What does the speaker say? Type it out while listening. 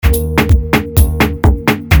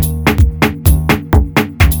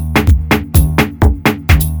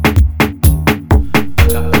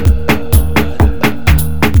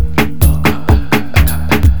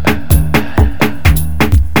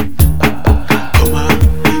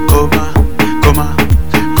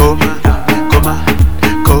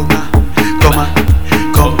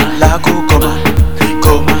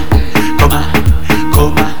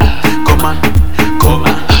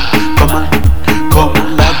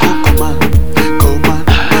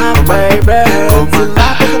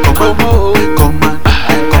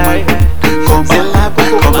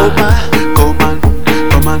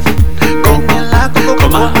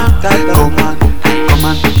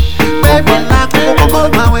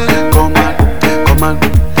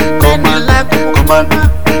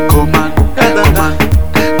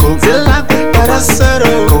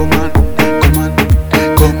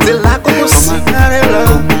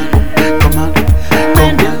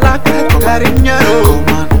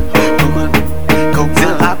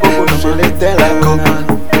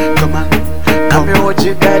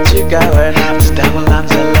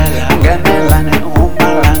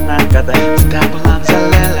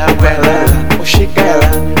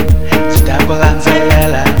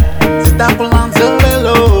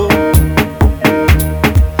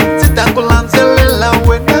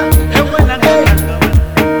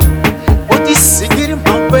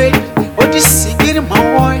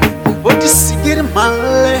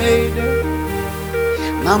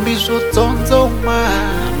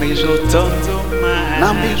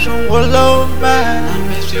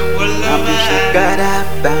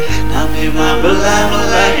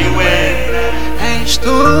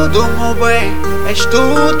És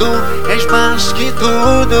tudo, és mais que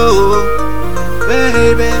tudo,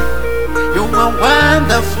 baby. You're my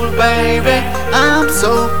wonderful baby. I'm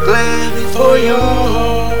so glad for you,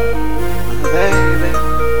 baby.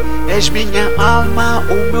 És minha alma,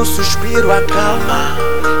 o meu suspiro acalma.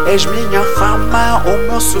 És minha fama, o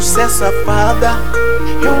meu sucesso apaga.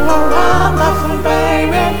 You're a wonderful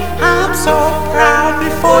baby. I'm so proud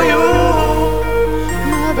for you,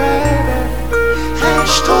 my baby.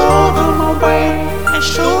 És tudo, meu bem, és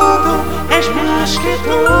tudo, és mais que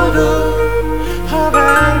tudo, oh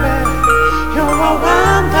baby. You're a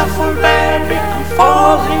wonderful baby. I'm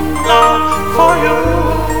falling in love for you,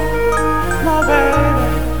 my baby.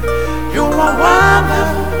 You're a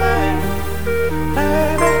wonderful baby,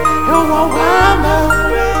 baby. You're a wonderful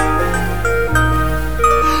baby.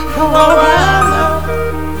 You're a wonderful,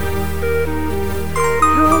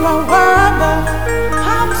 you're a wonderful.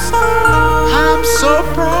 I'm so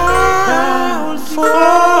proud for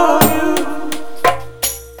you.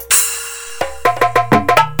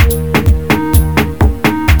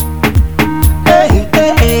 Hey,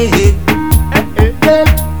 hey, hey, hey.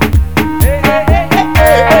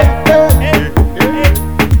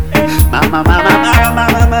 Mama, mama, mama,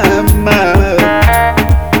 mama, mama.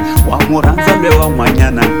 Wamuranza mewa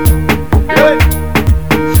manyana.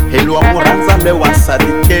 Helu wamuranza mewa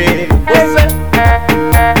sadike.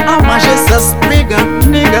 Mas essas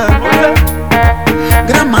nigga,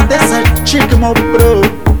 grama dessa chica, meu bro.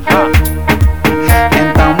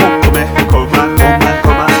 Então vamos comer, coma,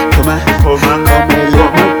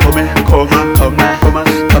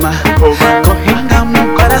 corringa mu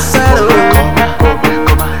coração,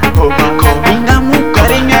 corringa mu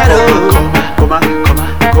carinheiro,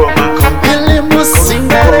 ele mu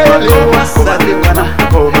singarelo, sabe cana,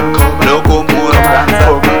 logo murança,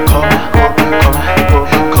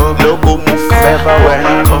 logo mu feva,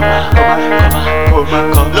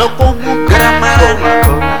 logo mu grama,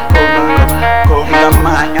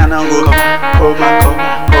 manhã não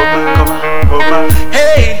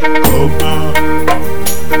hey,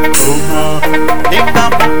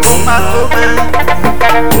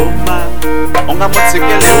 Onga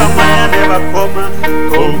mutsikelewa maya neva koma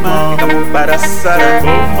Kamu barasara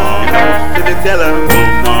Kamu fidetela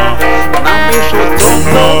Nambisho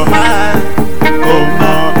tondoma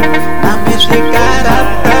Nambisho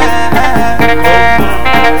garata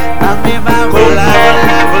Nambima hula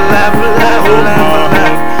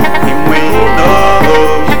Imwino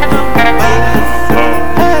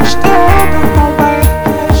És todo, meu bem,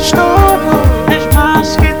 és todo, és mais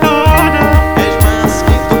que tudo, és mais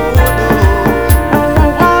que tudo. You're a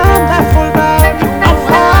wonderful baby, I'm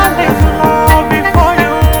falling in love for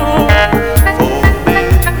you, for me.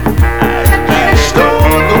 És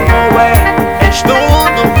todo, meu bem,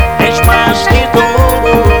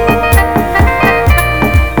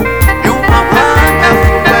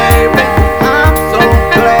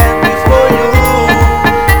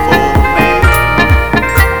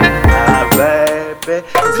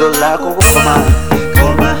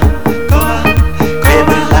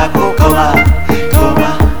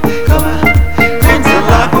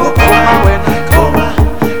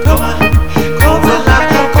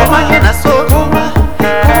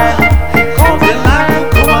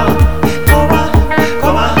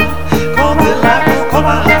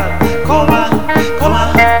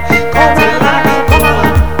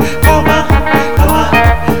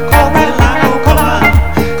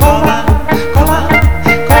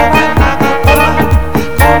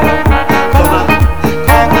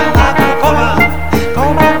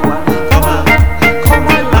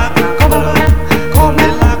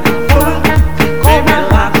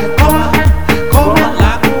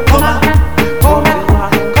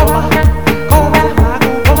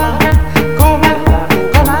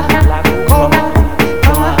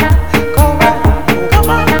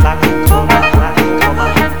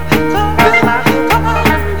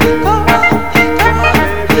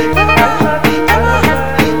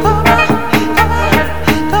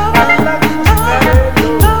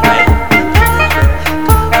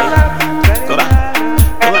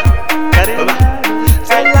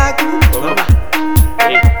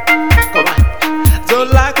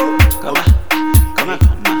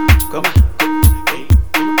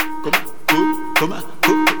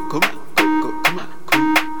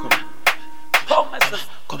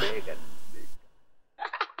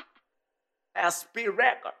 SP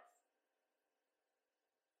Record.